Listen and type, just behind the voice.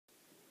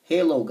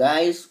Hello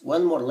guys,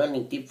 one more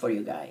learning tip for you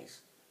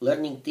guys.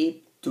 Learning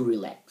tip to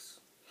relax.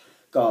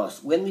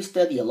 Because when we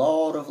study a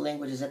lot of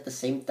languages at the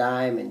same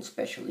time, and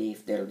especially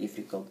if they're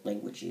difficult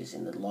languages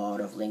and a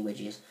lot of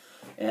languages,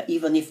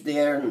 even if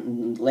their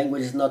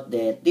language is not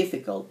that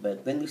difficult,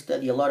 but when we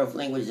study a lot of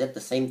languages at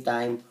the same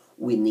time,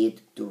 we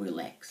need to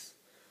relax.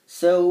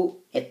 So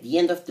at the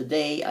end of the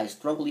day, I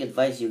strongly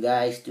advise you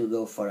guys to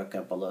go for a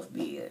couple of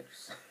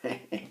beers.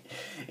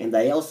 And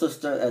I also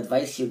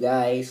advise you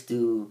guys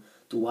to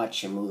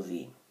watch a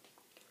movie.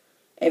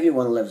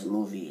 Everyone loves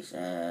movies.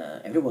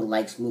 Everyone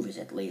likes movies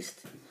at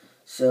least.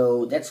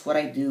 So that's what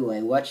I do.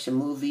 I watch a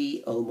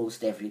movie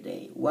almost every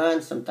day.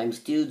 One, sometimes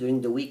two. During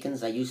the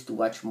weekends, I used to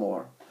watch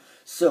more.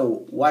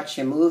 So watch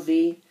a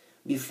movie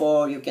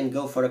before you can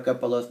go for a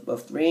couple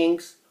of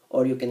drinks,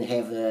 or you can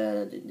have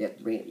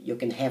you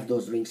can have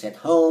those drinks at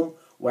home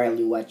while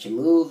you watch a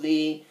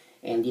movie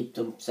and eat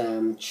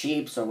some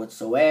chips or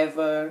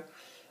whatsoever.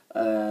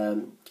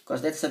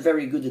 Because that's a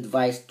very good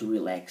advice to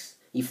relax.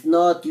 If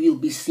not, you will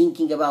be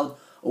thinking about,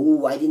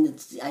 oh, I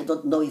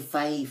don't know if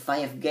I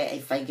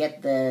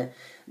get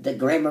the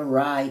grammar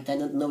right. I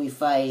don't know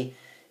if I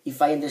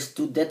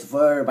understood that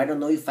verb. I don't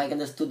know if I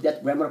understood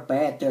that grammar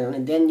pattern,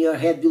 and then your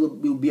head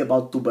will be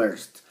about to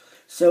burst.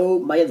 So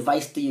my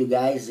advice to you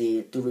guys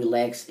to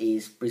relax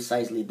is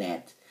precisely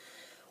that.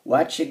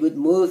 Watch a good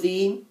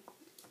movie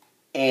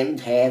and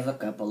have a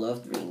couple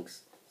of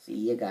drinks.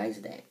 See you guys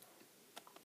then.